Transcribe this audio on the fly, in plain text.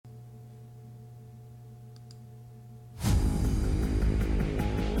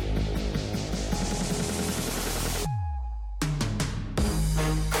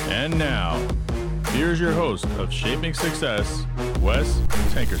And now, here's your host of Shaping Success, Wes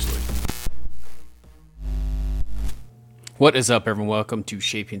Tankersley. What is up, everyone? Welcome to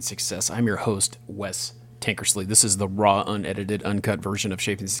Shaping Success. I'm your host, Wes Tankersley. This is the raw, unedited, uncut version of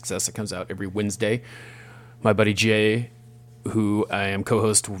Shaping Success that comes out every Wednesday. My buddy Jay, who I am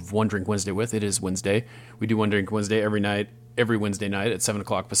co-host of One Drink Wednesday with, it is Wednesday. We do One Drink Wednesday every Wednesday night at 7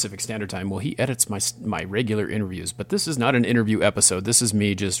 o'clock Pacific Standard Time. Well, he edits my regular interviews, but this is not an interview episode. This is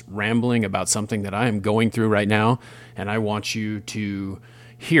me just rambling about something that I am going through right now, and I want you to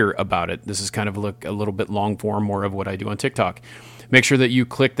hear about it. This is kind of a little bit long form, more of what I do on TikTok. Make sure that you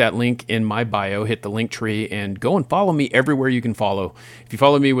click that link in my bio, hit the link tree, and go and follow me everywhere you can follow. If you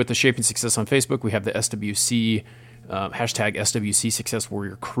follow me with the Shaping Success on Facebook, we have the SWC, hashtag SWC Success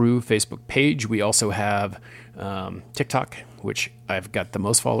Warrior Crew Facebook page. We also have TikTok, which I've got the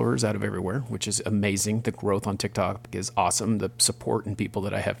most followers out of everywhere, which is amazing. The growth on TikTok is awesome. The support and people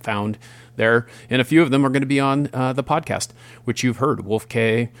that I have found there. And a few of them are going to be on the podcast, which you've heard. Wolf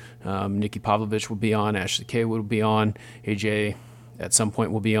K, Nikki Pavlovich will be on. Ashley K will be on. AJ at some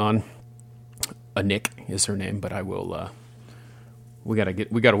point will be on. Nick is her name, but I will... We got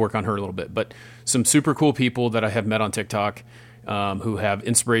to work on her a little bit, but some super cool people that I have met on TikTok who have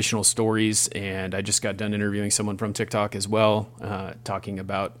inspirational stories. And I just got done interviewing someone from TikTok as well, talking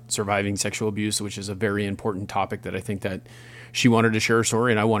about surviving sexual abuse, which is a very important topic that I think that she wanted to share her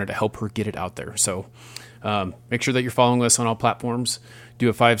story, and I wanted to help her get it out there. So make sure that you're following us on all platforms. Do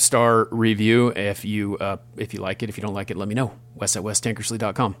a 5-star review if you like it. If you don't like it, let me know.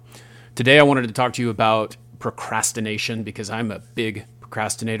 Wes@westankersley.com. Today I wanted to talk to you about procrastination, because I'm a big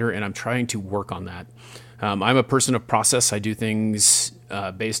procrastinator and I'm trying to work on that. I'm a person of process. I do things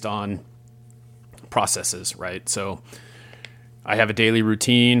based on processes, right? So I have a daily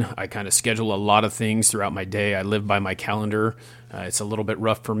routine. I kind of schedule a lot of things throughout my day. I live by my calendar. It's a little bit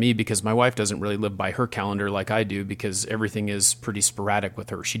rough for me because my wife doesn't really live by her calendar like I do, because everything is pretty sporadic with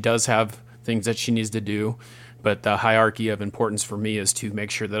her. She does have things that she needs to do, but the hierarchy of importance for me is to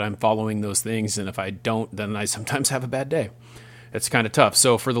make sure that I'm following those things. And if I don't, then I sometimes have a bad day. It's kind of tough.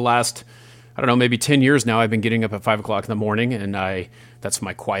 So for the last, maybe 10 years now, I've been getting up at 5 o'clock in the morning, and that's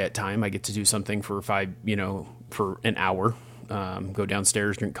my quiet time. I get to do something for an hour. Go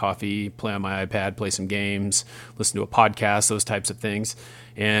downstairs, drink coffee, play on my iPad, play some games, listen to a podcast, those types of things.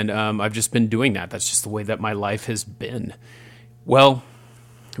 And I've just been doing that. That's just the way that my life has been. Well,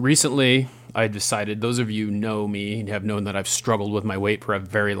 recently I decided, those of you know me, have known that I've struggled with my weight for a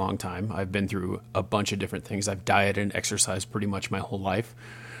very long time. I've been through a bunch of different things. I've dieted and exercised pretty much my whole life.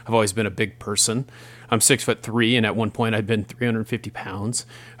 I've always been a big person. I'm 6'3", and at one point I'd been 350 pounds.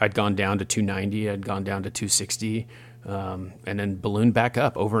 I'd gone down to 290. I'd gone down to 260. And then ballooned back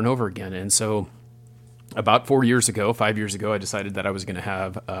up over and over again. And so about 5 years ago, I decided that I was going to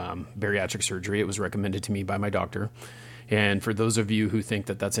have bariatric surgery. It was recommended to me by my doctor. And for those of you who think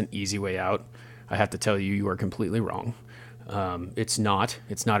that that's an easy way out, I have to tell you, you are completely wrong. It's not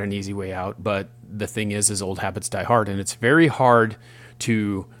an easy way out, but the thing is old habits die hard, and it's very hard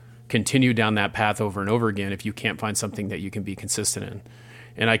to continue down that path over and over again if you can't find something that you can be consistent in.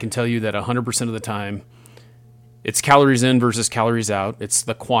 And I can tell you that 100% of the time, it's calories in versus calories out. It's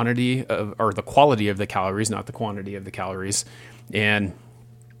the quantity or the quality of the calories, not the quantity of the calories. And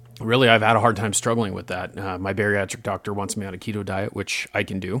really, I've had a hard time struggling with that. My bariatric doctor wants me on a keto diet, which I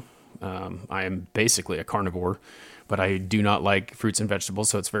can do. I am basically a carnivore, but I do not like fruits and vegetables,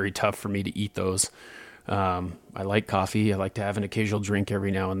 so it's very tough for me to eat those. I like coffee. I like to have an occasional drink every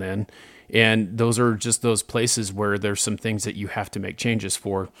now and then. And those are just those places where there's some things that you have to make changes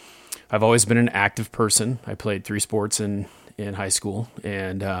for. I've always been an active person. I played 3 sports in high school,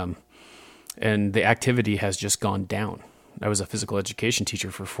 and the activity has just gone down. I was a physical education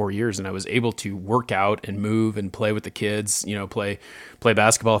teacher for 4 years, and I was able to work out and move and play with the kids, play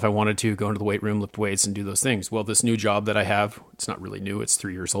basketball if I wanted to, go into the weight room, lift weights, and do those things. Well, this new job that I have, it's not really new. It's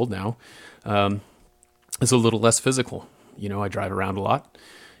 3 years old now. Is a little less physical. I drive around a lot,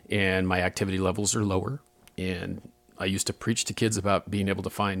 and my activity levels are lower. And I used to preach to kids about being able to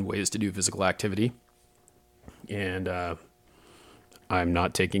find ways to do physical activity. And I'm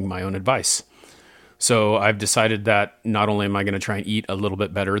not taking my own advice. So I've decided that not only am I going to try and eat a little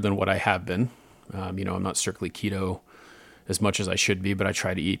bit better than what I have been, I'm not strictly keto as much as I should be, but I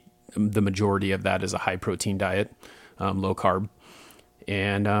try to eat the majority of that as a high protein diet, low carb.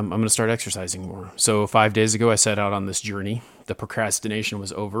 And I'm going to start exercising more. So 5 days ago, I set out on this journey. The procrastination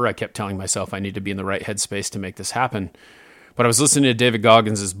was over. I kept telling myself I need to be in the right headspace to make this happen. But I was listening to David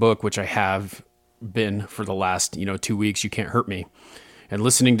Goggins' book, which I have been for the last 2 weeks, You Can't Hurt Me. And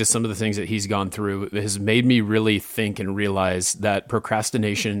listening to some of the things that he's gone through has made me really think and realize that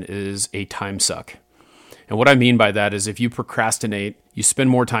procrastination is a time suck. And what I mean by that is if you procrastinate, you spend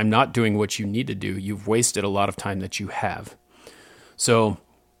more time not doing what you need to do, you've wasted a lot of time that you have. So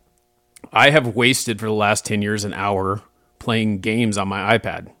I have wasted for the last 10 years an hour playing games on my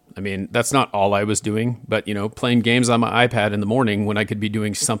iPad. I mean, that's not all I was doing, but playing games on my iPad in the morning when I could be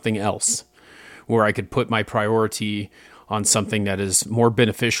doing something else, where I could put my priority on something that is more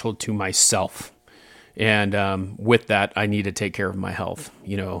beneficial to myself. And with that, I need to take care of my health.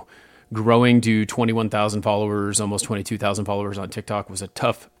 Growing to 21,000 followers, almost 22,000 followers on TikTok was a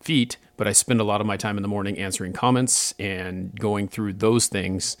tough feat, but I spend a lot of my time in the morning answering comments and going through those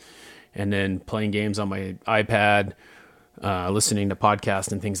things, and then playing games on my iPad, listening to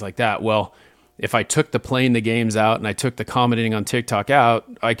podcasts and things like that. Well, if I took the playing the games out and I took the commenting on TikTok out,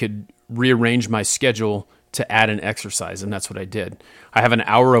 I could rearrange my schedule to add an exercise, and that's what I did. I have an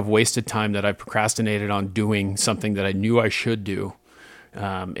hour of wasted time that I procrastinated on doing something that I knew I should do,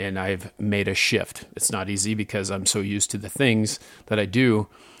 and I've made a shift. It's not easy because I'm so used to the things that I do,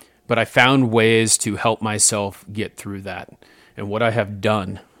 but I found ways to help myself get through that. And what I have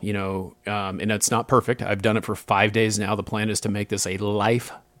done, and it's not perfect. I've done it for 5 days now. The plan is to make this a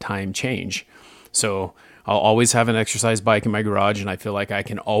lifetime change. So I'll always have an exercise bike in my garage, and I feel like I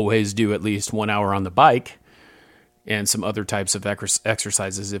can always do at least 1 hour on the bike and some other types of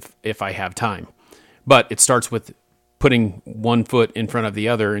exercises if I have time. But it starts with putting one foot in front of the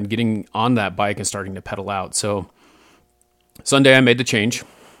other and getting on that bike and starting to pedal out. So Sunday I made the change,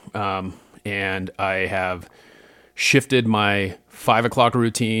 and I have shifted my 5 o'clock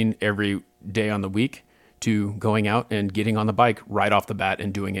routine every day on the week to going out and getting on the bike right off the bat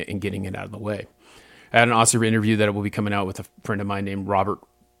and doing it and getting it out of the way. I had an awesome interview that will be coming out with a friend of mine named Robert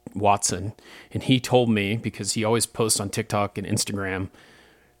Watson, and he told me, because he always posts on TikTok and Instagram,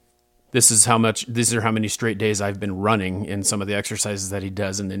 these are how many straight days I've been running in some of the exercises that he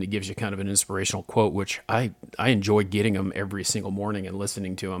does, and then he gives you kind of an inspirational quote, which I enjoy getting them every single morning and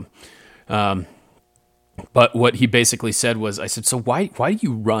listening to them. But what he basically said was, I said, so why do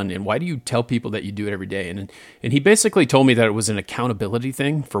you run, and why do you tell people that you do it every day? And he basically told me that it was an accountability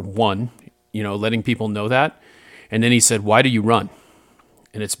thing, for one, letting people know that. And then he said, why do you run?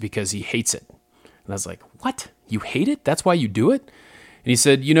 And it's because he hates it. And I was like, what? You hate it? That's why you do it? And he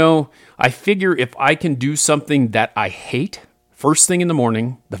said, I figure if I can do something that I hate first thing in the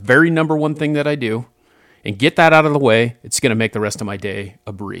morning, the very number one thing that I do, and get that out of the way, it's going to make the rest of my day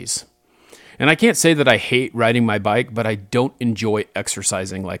a breeze. And I can't say that I hate riding my bike, but I don't enjoy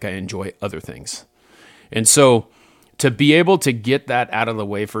exercising like I enjoy other things. And so to be able to get that out of the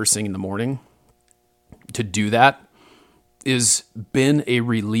way first thing in the morning, to do that, has been a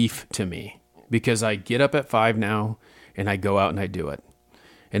relief to me, because I get up at 5 now and I go out and I do it.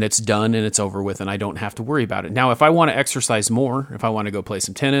 And it's done and it's over with, and I don't have to worry about it. Now, if I want to exercise more, if I want to go play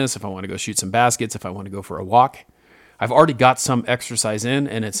some tennis, if I want to go shoot some baskets, if I want to go for a walk, I've already got some exercise in,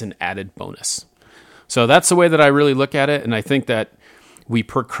 and it's an added bonus. So that's the way that I really look at it. And I think that we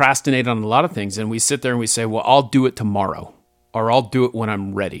procrastinate on a lot of things, and we sit there and we say, well, I'll do it tomorrow, or I'll do it when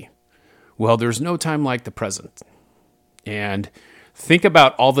I'm ready. Well, there's no time like the present. And think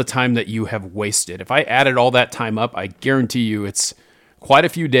about all the time that you have wasted. If I added all that time up, I guarantee you it's quite a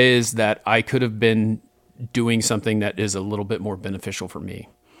few days that I could have been doing something that is a little bit more beneficial for me,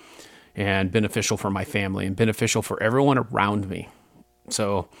 and beneficial for my family, and beneficial for everyone around me.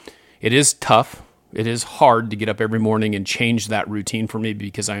 So it is tough. It is hard to get up every morning and change that routine for me,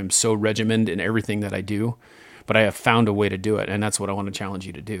 because I am so regimented in everything that I do, but I have found a way to do it. And that's what I want to challenge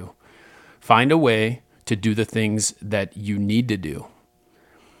you to do. Find a way to do the things that you need to do.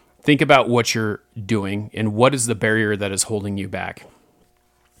 Think about what you're doing and what is the barrier that is holding you back.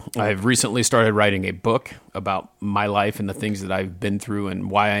 I've recently started writing a book about my life and the things that I've been through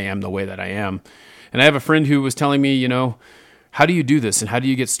and why I am the way that I am. And I have a friend who was telling me, how do you do this and how do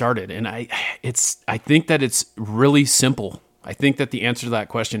you get started? And I think that it's really simple. I think that the answer to that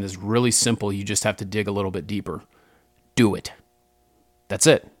question is really simple. You just have to dig a little bit deeper. Do it. That's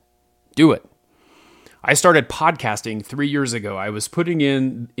it. Do it. I started podcasting 3 years ago. I was putting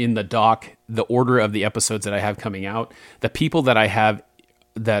in the doc the order of the episodes that I have coming out, the people that I have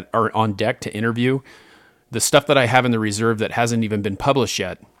that are on deck to interview, the stuff that I have in the reserve that hasn't even been published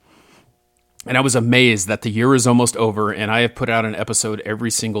yet. And I was amazed that the year is almost over, and I have put out an episode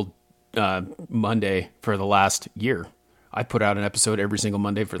every single Monday for the last year. I put out an episode every single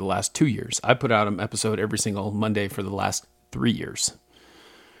Monday for the last 2 years. I put out an episode every single Monday for the last 3 years.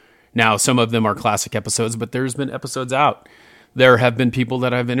 Now, some of them are classic episodes, but there's been episodes out. There have been people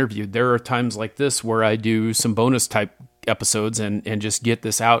that I've interviewed. There are times like this where I do some bonus type episodes and just get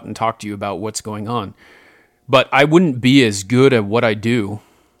this out and talk to you about what's going on. But I wouldn't be as good at what I do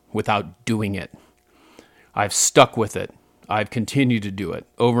without doing it. I've stuck with it. I've continued to do it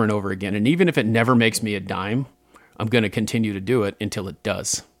over and over again. And even if it never makes me a dime, I'm going to continue to do it until it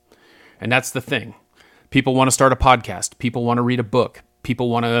does. And that's the thing. People want to start a podcast. People want to read a book. People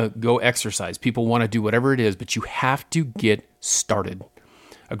want to go exercise. People want to do whatever it is, but you have to get started.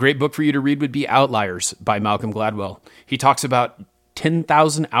 A great book for you to read would be Outliers by Malcolm Gladwell. He talks about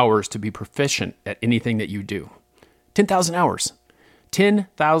 10,000 hours to be proficient at anything that you do. 10,000 hours.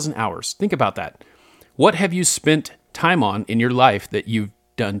 10,000 hours. Think about that. What have you spent time on in your life that you've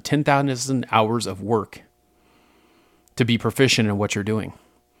done 10,000 hours of work to be proficient in what you're doing?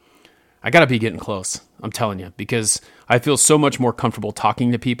 I got to be getting close, I'm telling you, because I feel so much more comfortable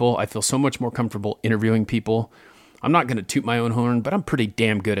talking to people. I feel so much more comfortable interviewing people. I'm not going to toot my own horn, but I'm pretty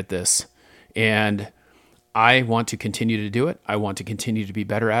damn good at this. And I want to continue to do it. I want to continue to be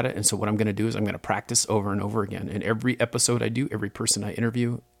better at it. And so what I'm going to do is I'm going to practice over and over again. And every episode I do, every person I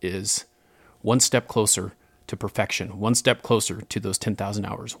interview is one step closer to perfection, one step closer to those 10,000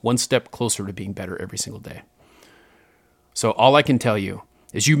 hours, one step closer to being better every single day. So all I can tell you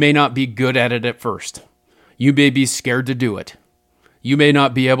is you may not be good at it at first. You may be scared to do it. You may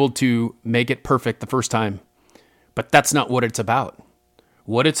not be able to make it perfect the first time, but that's not what it's about.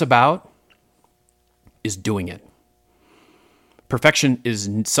 What it's about is doing it. Perfection is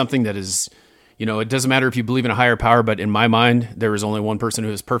something that is, it doesn't matter if you believe in a higher power, but in my mind, there is only one person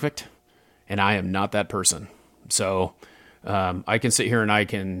who is perfect, and I am not that person. So I can sit here and I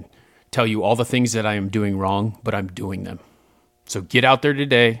can tell you all the things that I am doing wrong, but I'm doing them. So get out there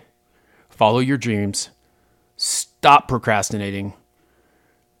today, follow your dreams, stop procrastinating,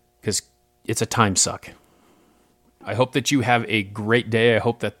 because it's a time suck. I hope that you have a great day. I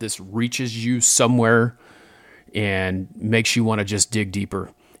hope that this reaches you somewhere and makes you want to just dig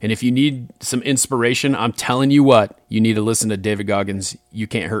deeper. And if you need some inspiration, I'm telling you what, you need to listen to David Goggins' You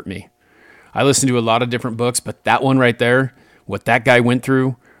Can't Hurt Me. I listen to a lot of different books, but that one right there, what that guy went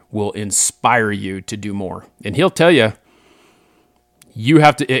through, will inspire you to do more. And he'll tell you,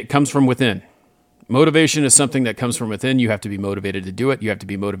 it comes from within. Motivation is something that comes from within. You have to be motivated to do it. You have to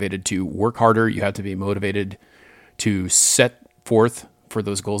be motivated to work harder. You have to be motivated to set forth for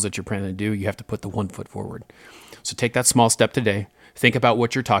those goals that you're planning to do. You have to put the one foot forward. So take that small step today. Think about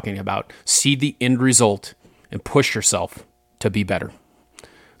what you're talking about. See the end result and push yourself to be better.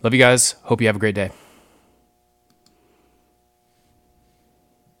 Love you guys. Hope you have a great day.